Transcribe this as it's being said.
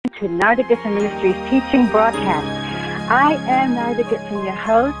to Narda Gibson Ministries teaching broadcast. I am Narda Gibson, your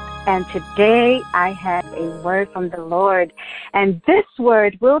host, and today I have a word from the Lord. And this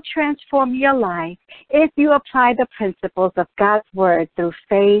word will transform your life if you apply the principles of God's word through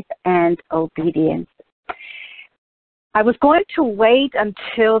faith and obedience. I was going to wait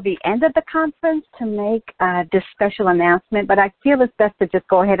until the end of the conference to make this special announcement, but I feel it's best to just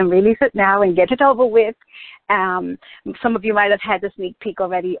go ahead and release it now and get it over with. Some of you might have had the sneak peek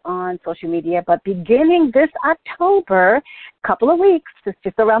already on social media, but beginning this October, a couple of weeks, it's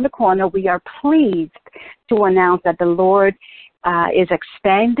just around the corner, we are pleased to announce that the Lord is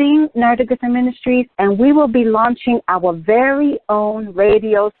expanding Narda Gibson Ministries, and we will be launching our very own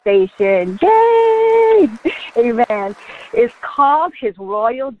radio station. Yay! Amen. It's called His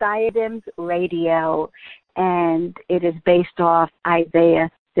Royal Diadems Radio, and it is based off Isaiah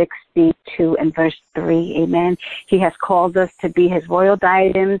 62 and verse 3. Amen. He has called us to be His royal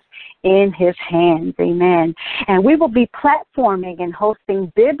diadems in His hands. Amen. And we will be platforming and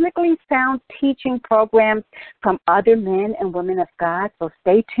hosting biblically sound teaching programs from other men and women of God. So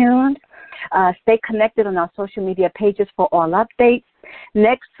stay tuned. Stay connected on our social media pages for all updates.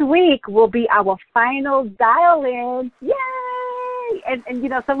 Next week will be our final dial-in. Yay! And you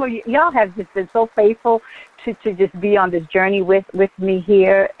know, some of y'all have just been so faithful to just be on this journey with me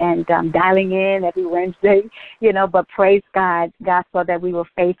here and dialing in every Wednesday, you know, but praise God. God saw that we were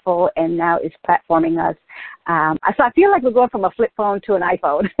faithful and now is platforming us. So I feel like we're going from a flip phone to an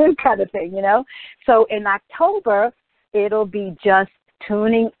iPhone kind of thing, you know. So in October, it'll be just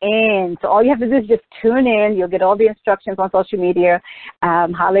tuning in. So all you have to do is just tune in. You'll get all the instructions on social media.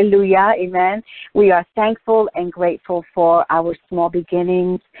 Hallelujah. Amen. We are thankful and grateful for our small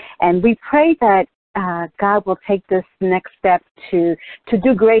beginnings. And we pray that God will take this next step to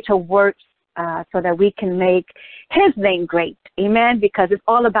do greater works so that we can make His name great. Amen. Because it's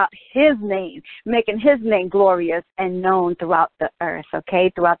all about His name, making His name glorious and known throughout the earth,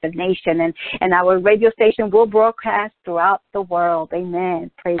 okay, throughout the nation. And our radio station will broadcast throughout the world. Amen.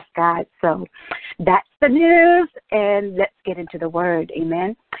 Praise God. So that's the news, and let's get into the word.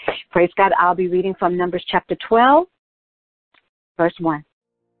 Amen. Praise God. I'll be reading from Numbers chapter 12, verse 1.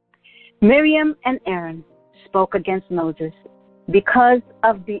 Miriam and Aaron spoke against Moses because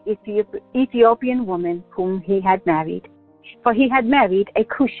of the Ethiopian woman whom he had married, for he had married a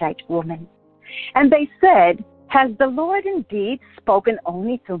Cushite woman. And they said, has the Lord indeed spoken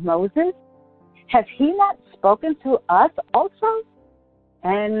only to Moses? Has He not spoken to us also?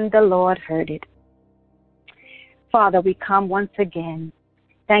 And the Lord heard it. Father, we come once again,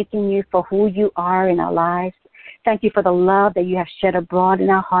 thanking You for who You are in our lives. Thank You for the love that You have shed abroad in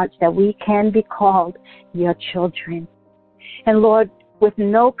our hearts, that we can be called Your children. And Lord, with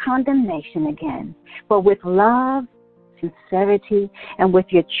no condemnation again, but with love, sincerity, and with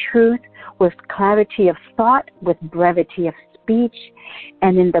Your truth, with clarity of thought, with brevity of speech,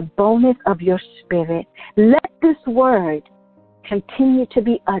 and in the boldness of Your Spirit, let this word continue to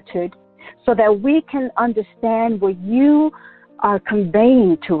be uttered so that we can understand what You are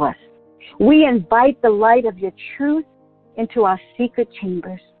conveying to us. We invite the light of Your truth into our secret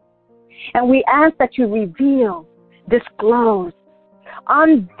chambers. And we ask that You reveal, disclose,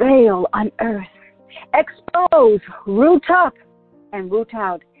 unveil, unearth, expose, root up, and root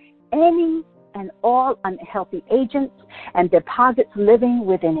out any and all unhealthy agents and deposits living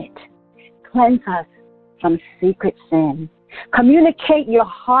within it. Cleanse us from secret sin. Communicate Your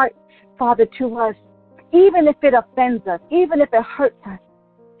heart, Father, to us, even if it offends us, even if it hurts us,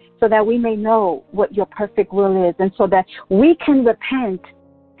 so that we may know what Your perfect will is, and so that we can repent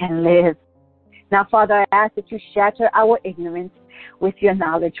and live. Now, Father, I ask that You shatter our ignorance with Your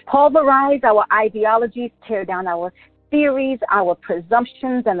knowledge. Pulverize our ideologies, tear down our theories, our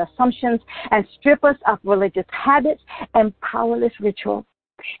presumptions and assumptions, and strip us of religious habits and powerless rituals.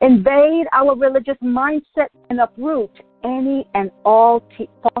 Invade our religious mindset and uproot any and all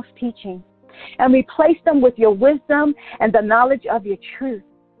false teaching, and replace them with Your wisdom and the knowledge of Your truth.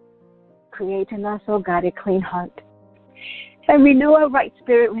 Create in us, O God, a clean heart, and renew a right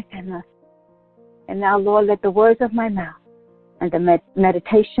spirit within us. And now, Lord, let the words of my mouth and the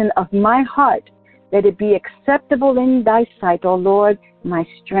meditation of my heart, let it be acceptable in Thy sight, O Lord, my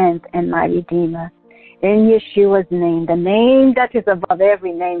strength and my Redeemer. In Yeshua's name, the name that is above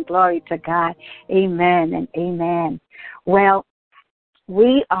every name, glory to God. Amen and amen. Well,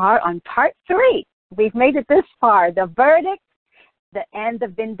 we are on part 3. We've made it this far, the verdict, the end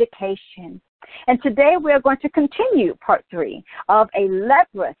of vindication. And today we are going to continue part 3 of a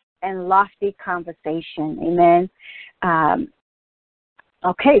leprous and lofty conversation. Amen.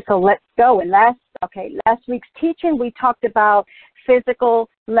 Okay, so let's go. And last week's teaching, we talked about physical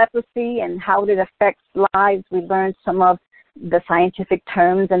leprosy and how it affects lives. We learned some of the scientific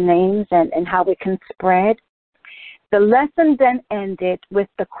terms and names and how it can spread. The lesson then ended with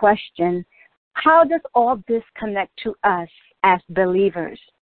the question, how does all this connect to us as believers?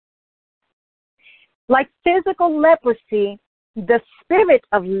 Like physical leprosy, the spirit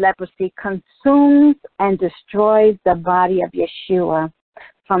of leprosy consumes and destroys the body of Yeshua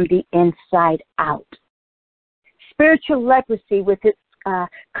from the inside out. Spiritual leprosy, with its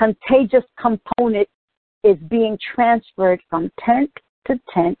contagious component, is being transferred from tent to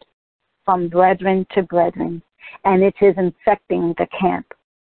tent, from brethren to brethren, and it is infecting the camp.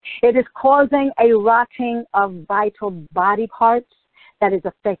 It is causing a rotting of vital body parts that is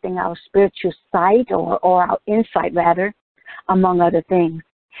affecting our spiritual sight or our insight, rather, among other things.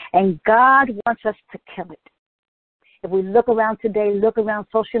 And God wants us to kill it. If we look around today, look around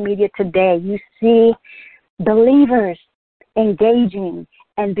social media today, you see believers engaging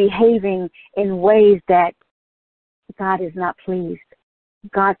and behaving in ways that God is not pleased.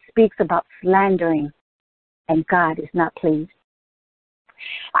 God speaks about slandering, and God is not pleased.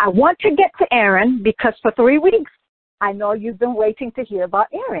 I want to get to Aaron because for 3 weeks, I know you've been waiting to hear about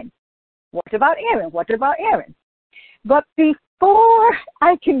Aaron. What about Aaron? What about Aaron? But before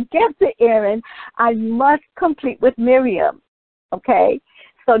I can get to Aaron, I must complete with Miriam, okay?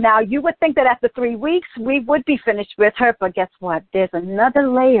 So now you would think that after 3 weeks, we would be finished with her, but guess what? There's another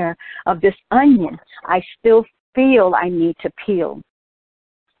layer of this onion I still feel I need to peel.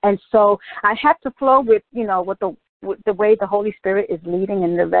 And so I have to flow with, with the way the Holy Spirit is leading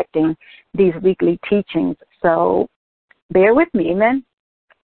and directing these weekly teachings. So bear with me, amen?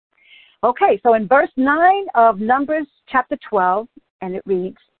 Okay, so in verse 9 of Numbers chapter 12, and it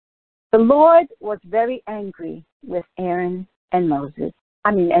reads, the Lord was very angry with Aaron and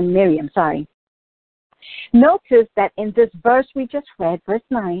Miriam. Notice that in this verse we just read, verse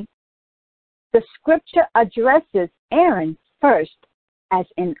 9, the scripture addresses Aaron first as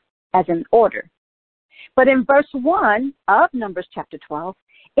in order. But in verse 1 of Numbers chapter 12,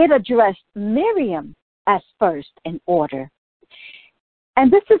 it addressed Miriam as first in order. And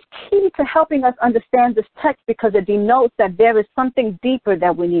this is key to helping us understand this text because it denotes that there is something deeper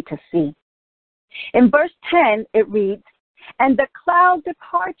that we need to see. In verse 10, it reads, and the cloud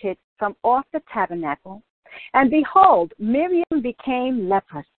departed from off the tabernacle, and behold, Miriam became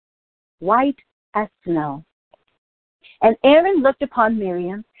leprous, white as snow. And Aaron looked upon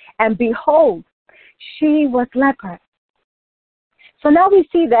Miriam, and behold, she was leprous. So now we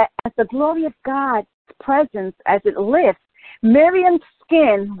see that as the glory of God's presence, as it lifts, Miriam's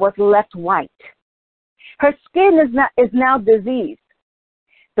skin was left white. Her skin is now diseased.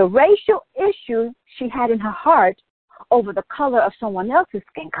 The racial issue she had in her heart over the color of someone else's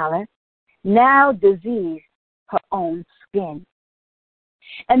skin color now diseased her own skin.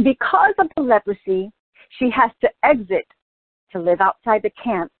 And because of the leprosy, she has to exit to live outside the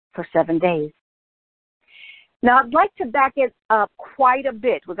camp for 7 days. Now, I'd like to back it up quite a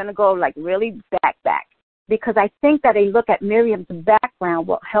bit. We're going to go really back, because I think that a look at Miriam's background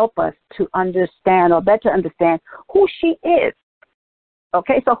will help us to understand or better understand who she is.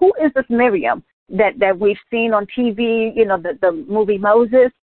 Okay, so who is this Miriam that we've seen on TV, the movie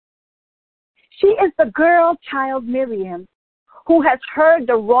Moses? She is the girl child Miriam who has heard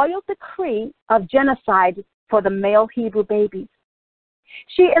the royal decree of genocide for the male Hebrew babies.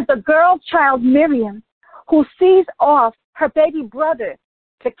 She is the girl child Miriam who sees off her baby brother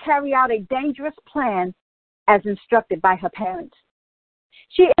to carry out a dangerous plan as instructed by her parents.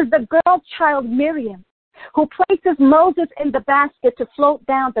 She is the girl child Miriam who places Moses in the basket to float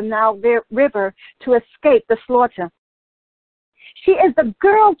down the Nile River to escape the slaughter. She is the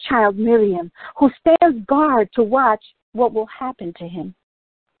girl child Miriam who stands guard to watch what will happen to him.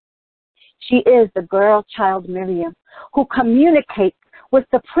 She is the girl child Miriam who communicates with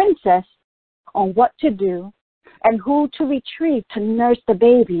the princess on what to do and who to retrieve to nurse the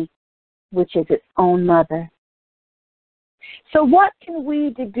baby, which is its own mother. So what can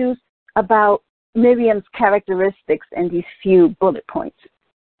we deduce about Miriam's characteristics in these few bullet points?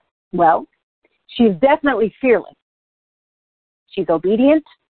 Well, she's definitely fearless. She's obedient.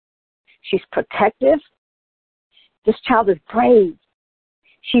 She's protective. This child is brave.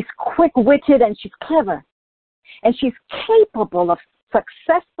 She's quick-witted and she's clever. And she's capable of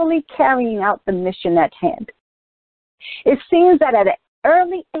successfully carrying out the mission at hand. It seems that at an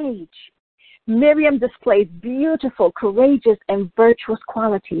early age, Miriam displays beautiful, courageous, and virtuous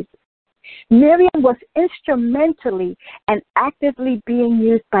qualities. Miriam was instrumentally and actively being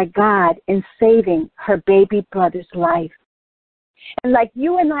used by God in saving her baby brother's life. And like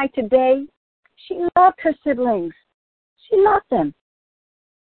you and I today, she loved her siblings. She loved them.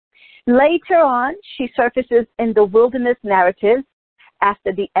 Later on, she surfaces in the wilderness narratives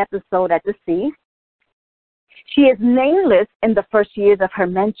after the episode at the sea. She is nameless in the first years of her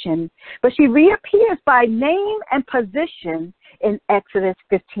mention, but she reappears by name and position in Exodus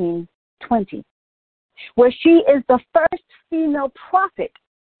 15:20, where she is the first female prophet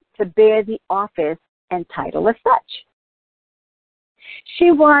to bear the office and title as such.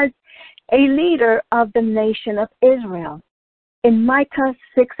 She was a leader of the nation of Israel. In Micah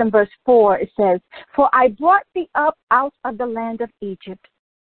 6 and verse 4, it says, "For I brought thee up out of the land of Egypt,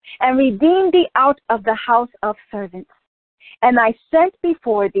 and redeemed thee out of the house of servants. And I sent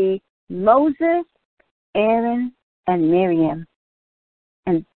before thee Moses, Aaron, and Miriam."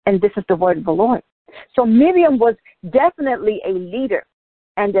 And this is the word of the Lord. So Miriam was definitely a leader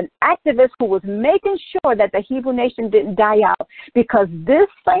and an activist who was making sure that the Hebrew nation didn't die out, because this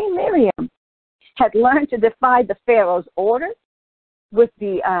same Miriam had learned to defy the Pharaoh's orders with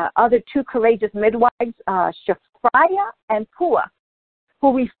the other two courageous midwives, Shiphrah and Puah,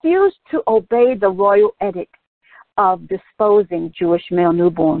 who refused to obey the royal edict of disposing Jewish male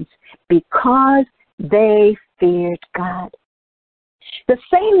newborns because they feared God. The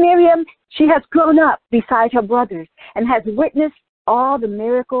same Miriam, she has grown up beside her brothers and has witnessed all the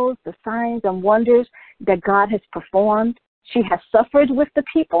miracles, the signs and wonders that God has performed. She has suffered with the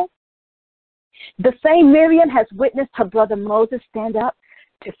people. The same Miriam has witnessed her brother Moses stand up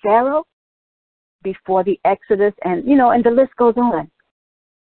to Pharaoh before the Exodus, and and the list goes on.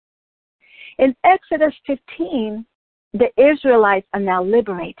 In Exodus 15, the Israelites are now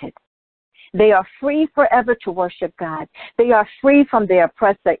liberated. They are free forever to worship God. They are free from their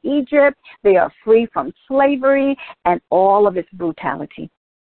oppressor Egypt. They are free from slavery and all of its brutality.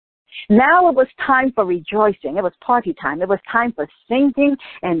 Now it was time for rejoicing. It was party time. It was time for singing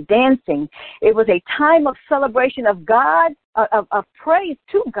and dancing. It was a time of celebration of God, of praise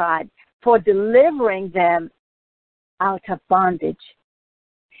to God for delivering them out of bondage.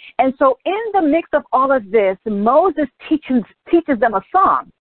 And so in the mix of all of this, Moses teaches them a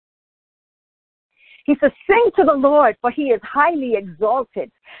song. He says, "Sing to the Lord, for he is highly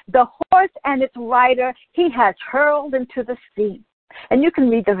exalted. The horse and its rider he has hurled into the sea." And you can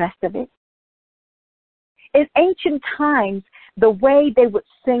read the rest of it. In ancient times, the way they would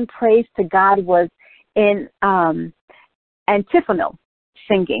sing praise to God was in antiphonal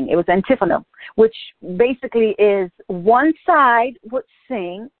singing. It was antiphonal, which basically is one side would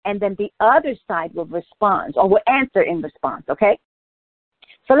sing and then the other side would respond or would answer in response, okay?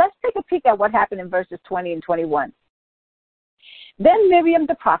 So let's take a peek at what happened in verses 20 and 21. "Then Miriam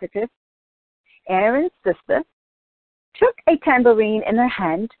the prophetess, Aaron's sister, took a tambourine in her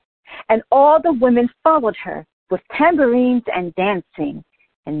hand, and all the women followed her with tambourines and dancing,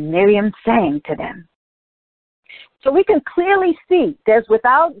 and Miriam sang to them." So we can clearly see there's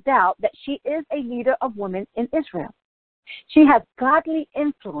without doubt that she is a leader of women in Israel. She has godly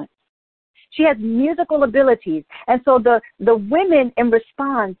influence. She has musical abilities. And so the women in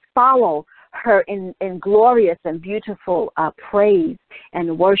response follow her in glorious and beautiful praise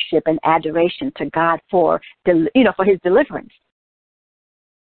and worship and adoration to God for his deliverance.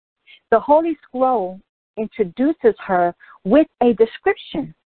 The Holy Scroll introduces her with a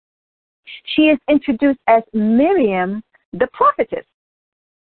description. She is introduced as Miriam the prophetess.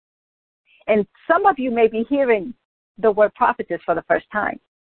 And some of you may be hearing the word prophetess for the first time.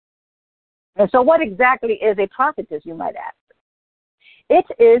 And so what exactly is a prophetess, you might ask? It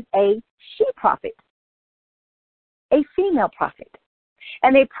is a she-prophet, a female prophet.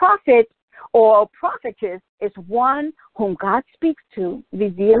 And a prophet or prophetess is one whom God speaks to,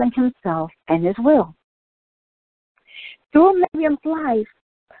 revealing himself and his will. Through Miriam's life,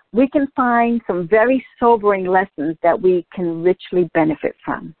 we can find some very sobering lessons that we can richly benefit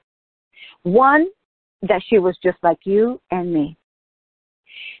from. One, that she was just like you and me.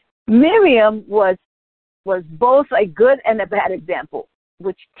 Miriam was both a good and a bad example,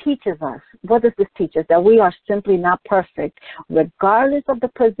 which teaches us, what does this teach us? That we are simply not perfect, regardless of the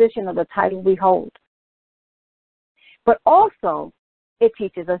position or the title we hold. But also, it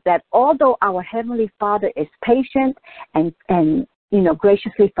teaches us that although our Heavenly Father is patient and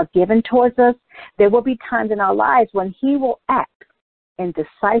graciously forgiving towards us, there will be times in our lives when He will act in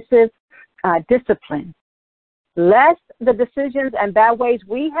decisive discipline, lest the decisions and bad ways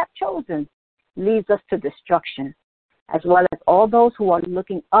we have chosen leads us to destruction, as well as all those who are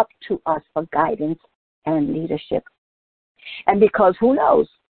looking up to us for guidance and leadership. And because who knows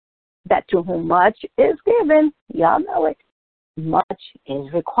that to whom much is given, y'all know it, much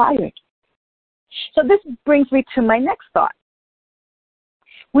is required. So this brings me to my next thought.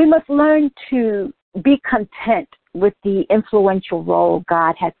 We must learn to be content with the influential role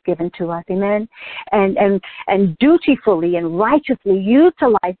God has given to us, amen, and dutifully and righteously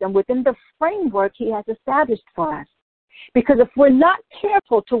utilize them within the framework He has established for us. Because if we're not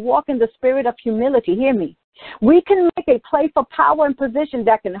careful to walk in the spirit of humility, hear me, we can make a play for power and position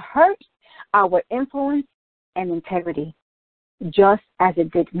that can hurt our influence and integrity, just as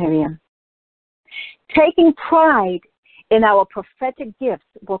it did Miriam. Taking pride in our prophetic gifts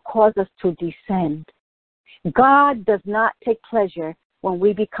will cause us to descend. God does not take pleasure when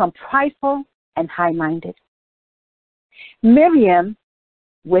we become prideful and high-minded. Miriam,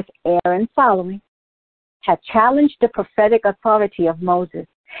 with Aaron following, had challenged the prophetic authority of Moses,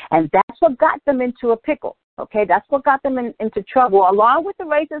 and that's what got them into a pickle, okay? That's what got them into trouble, along with the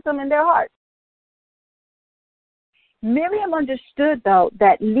racism in their hearts. Miriam understood, though,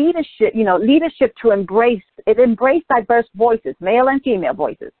 that leadership to embrace diverse voices, male and female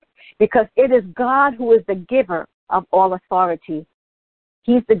voices, because it is God who is the giver of all authority.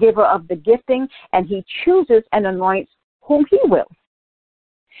 He's the giver of the gifting, and He chooses and anoints whom He wills.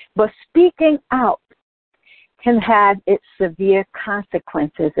 But speaking out can have its severe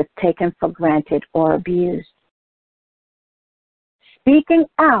consequences if taken for granted or abused. Speaking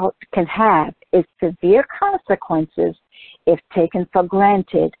out can have its severe consequences if taken for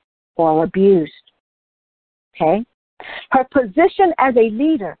granted or abused. Okay? Her position as a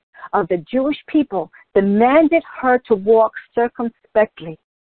leader of the Jewish people demanded her to walk circumspectly.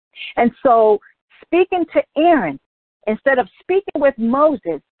 And so, speaking to Aaron, instead of speaking with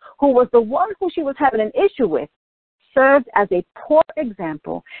Moses, who was the one who she was having an issue with, served as a poor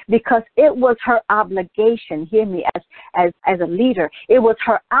example because it was her obligation, hear me, as a leader, it was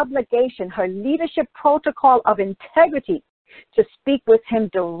her obligation, her leadership protocol of integrity to speak with him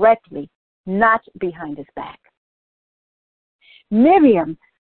directly, not behind his back. Miriam,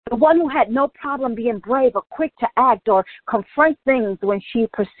 the one who had no problem being brave or quick to act or confront things when she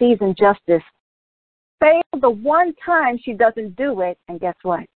perceives injustice, failed the one time she doesn't do it, and guess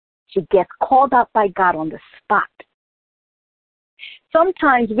what? She gets called out by God on the spot.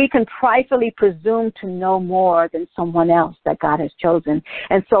 Sometimes we can pridefully presume to know more than someone else that God has chosen.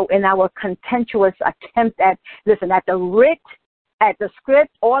 And so in our contentious attempt at the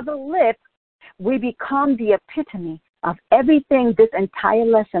script or the lip, we become the epitome of everything this entire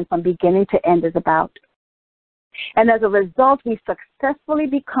lesson from beginning to end is about. And as a result, we successfully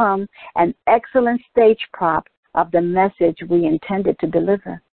become an excellent stage prop of the message we intended to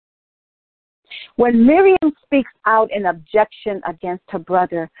deliver. When Miriam speaks out in objection against her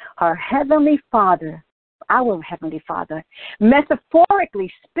brother, her heavenly Father, our heavenly Father, metaphorically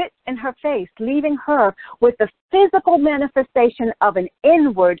spits in her face, leaving her with the physical manifestation of an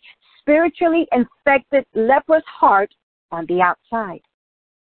inward, spiritually infected, leprous heart on the outside.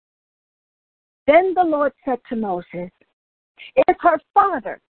 Then the Lord said to Moses, if her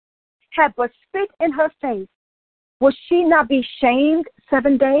father had but spit in her face, will she not be shamed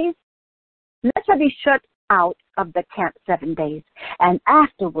 7 days? Let her be shut out of the camp 7 days, and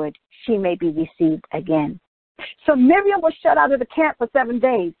afterward she may be received again. So Miriam was shut out of the camp for 7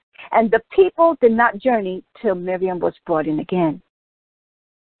 days, and the people did not journey till Miriam was brought in again.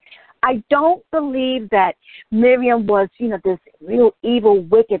 I don't believe that Miriam was, this real evil,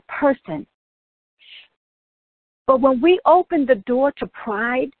 wicked person. But when we open the door to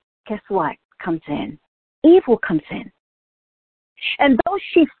pride, guess what comes in? Evil comes in. And though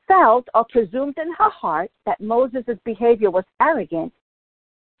she felt or presumed in her heart that Moses' behavior was arrogant,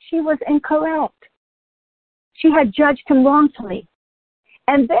 she was incorrect. She had judged him wrongfully.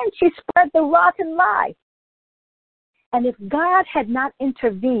 And then she spread the rotten lie. And if God had not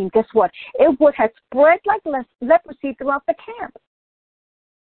intervened, guess what? It would have spread like leprosy throughout the camp.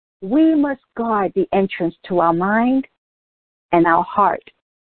 We must guard the entrance to our mind and our heart.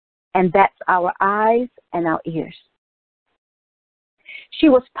 And that's our eyes and our ears. She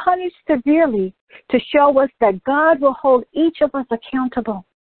was punished severely to show us that God will hold each of us accountable.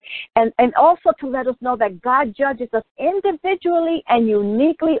 And also to let us know that God judges us individually and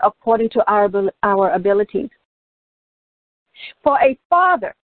uniquely according to our abilities. For a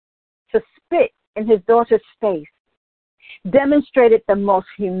father to spit in his daughter's face demonstrated the most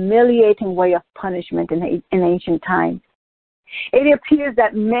humiliating way of punishment in ancient times. It appears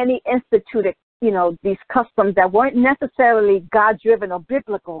that many instituted, these customs that weren't necessarily God-driven or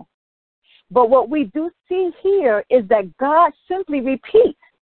biblical. But what we do see here is that God simply repeats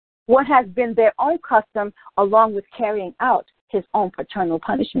what has been their own custom along with carrying out his own paternal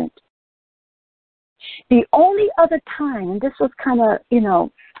punishment. The only other time, and this was kind of,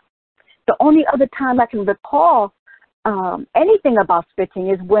 the only other time I can recall anything about spitting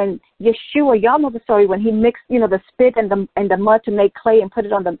is when Yeshua, y'all know the story, when he mixed, the spit and the mud to make clay and put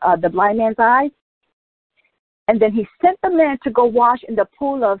it on the blind man's eyes. And then he sent the man to go wash in the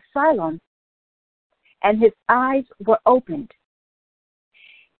pool of Siloam, and his eyes were opened.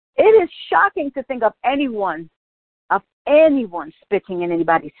 It is shocking to think of anyone spitting in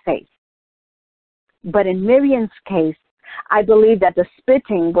anybody's face. But in Miriam's case, I believe that the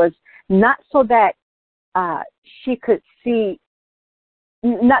spitting was not so that she could see,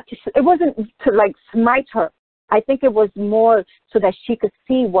 it wasn't to like smite her. I think it was more so that she could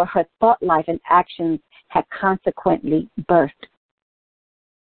see what her thought life and actions had consequently birthed.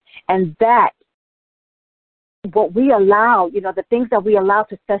 And that, what we allow, the things that we allow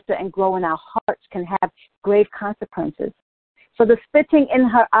to fester and grow in our hearts can have grave consequences. So the spitting in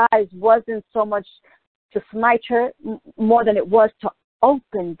her eyes wasn't so much to smite her more than it was to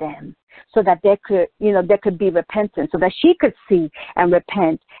open them so that there could be repentance, so that she could see and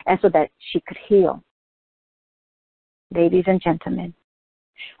repent, and so that she could heal. Ladies and gentlemen,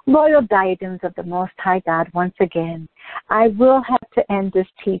 royal diadems of the Most High God, once again, I will have to end this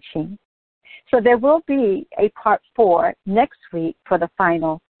teaching. So there will be a part 4 next week for the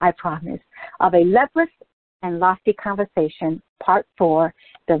final, I promise, of a leprous and lofty conversation, part 4,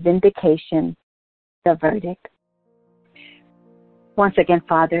 the vindication, the verdict. Once again,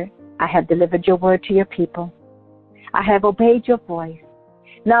 Father, I have delivered your word to your people. I have obeyed your voice.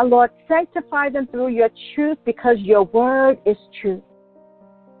 Now, Lord, sanctify them through your truth, because your word is truth.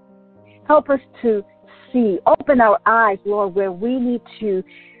 Help us to see, open our eyes, Lord, where we need to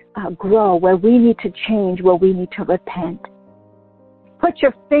grow, where we need to change, where we need to repent. Put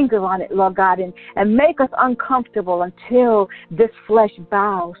your finger on it, Lord God, and make us uncomfortable until this flesh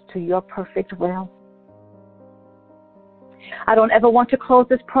bows to your perfect will. I don't ever want to close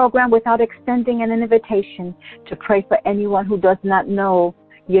this program without extending an invitation to pray for anyone who does not know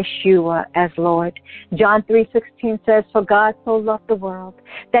Yeshua as Lord. John 3:16 says, "For God so loved the world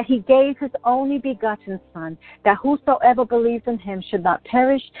that he gave his only begotten Son, that whosoever believes in him should not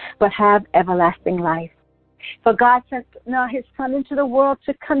perish but have everlasting life. For God sent not his Son into the world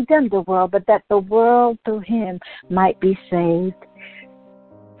to condemn the world, but that the world through him might be saved."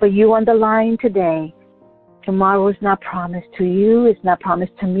 For you on the line today, tomorrow is not promised to you, it's not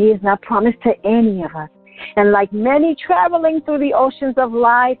promised to me, it's not promised to any of us. And like many traveling through the oceans of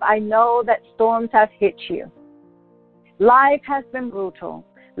life, I know that storms have hit you. Life has been brutal.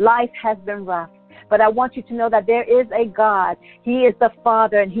 Life has been rough. But I want you to know that there is a God. He is the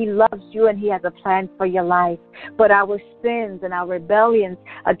Father, and he loves you, and he has a plan for your life. But our sins and our rebellions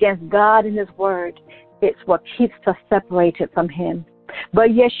against God and his word, it's what keeps us separated from him.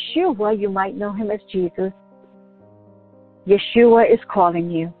 But Yeshua, you might know him as Jesus. Yeshua is calling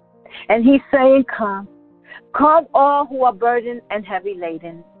you. And he's saying, come. Come all who are burdened and heavy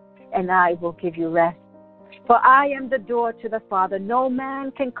laden, and I will give you rest. For I am the door to the Father. No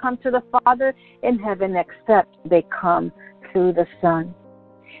man can come to the Father in heaven except they come through the Son.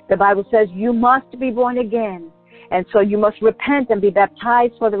 The Bible says you must be born again, and so you must repent and be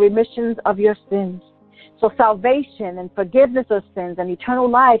baptized for the remissions of your sins. So salvation and forgiveness of sins and eternal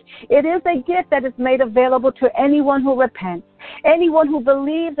life, it is a gift that is made available to anyone who repents, anyone who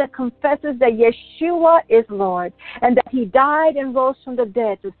believes and confesses that Yeshua is Lord and that he died and rose from the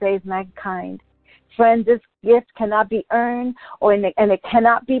dead to save mankind. Friends, this gift cannot be earned and it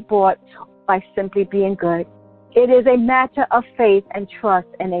cannot be bought by simply being good. It is a matter of faith and trust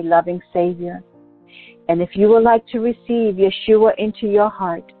in a loving Savior. And if you would like to receive Yeshua into your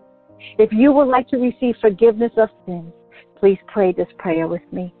heart, if you would like to receive forgiveness of sins, please pray this prayer with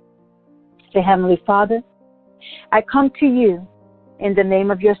me. Say, Heavenly Father, I come to you in the name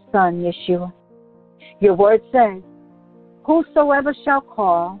of your Son, Yeshua. Your word says, whosoever shall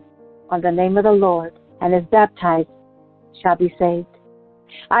call on the name of the Lord and is baptized shall be saved.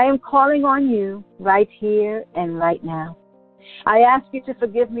 I am calling on you right here and right now. I ask you to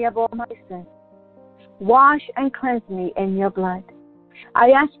forgive me of all my sins. Wash and cleanse me in your blood.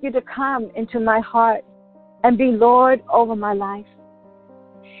 I ask you to come into my heart and be Lord over my life.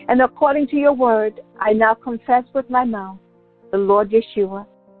 And according to your word, I now confess with my mouth the Lord Yeshua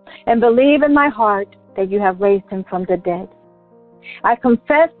and believe in my heart that you have raised him from the dead. I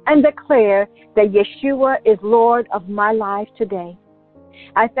confess and declare that Yeshua is Lord of my life today.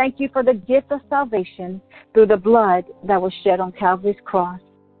 I thank you for the gift of salvation through the blood that was shed on Calvary's cross.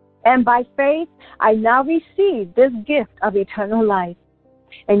 And by faith, I now receive this gift of eternal life.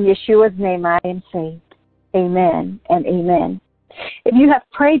 In Yeshua's name I am saved. Amen and amen. If you have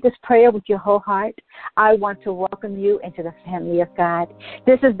prayed this prayer with your whole heart, I want to welcome you into the family of God.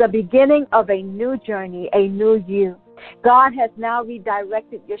 This is the beginning of a new journey, a new you. God has now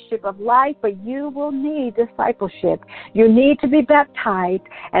redirected your ship of life, but you will need discipleship. You need to be baptized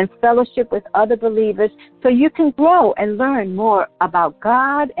and fellowship with other believers so you can grow and learn more about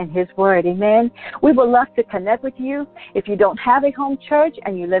God and His Word. Amen. We would love to connect with you. If you don't have a home church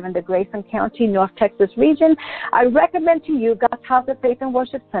and you live in the Grayson County, North Texas region, I recommend to you God's House of Faith and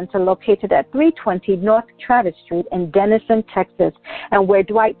Worship Center located at 320 North Travis Street in Denison, Texas, and where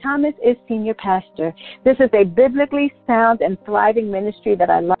Dwight Thomas is senior pastor. This is a biblically sound and thriving ministry that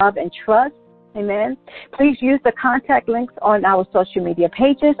I love and trust. Amen. Please use the contact links on our social media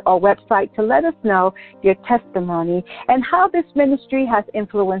pages or website to let us know your testimony and how this ministry has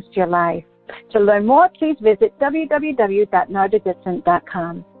influenced your life. To learn more, please visit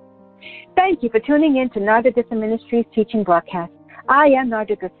www.nardagibson.com. Thank you for tuning in to Narda Goodson Ministries Teaching Broadcast. I am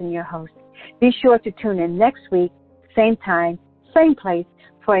Narda Goodson, your host. Be sure to tune in next week, same time, same place,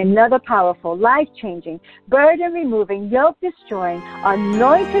 for another powerful, life-changing, burden-removing, yoke-destroying,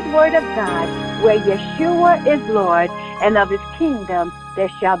 anointed word of God, where Yeshua is Lord, and of His kingdom there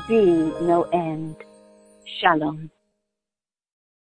shall be no end. Shalom.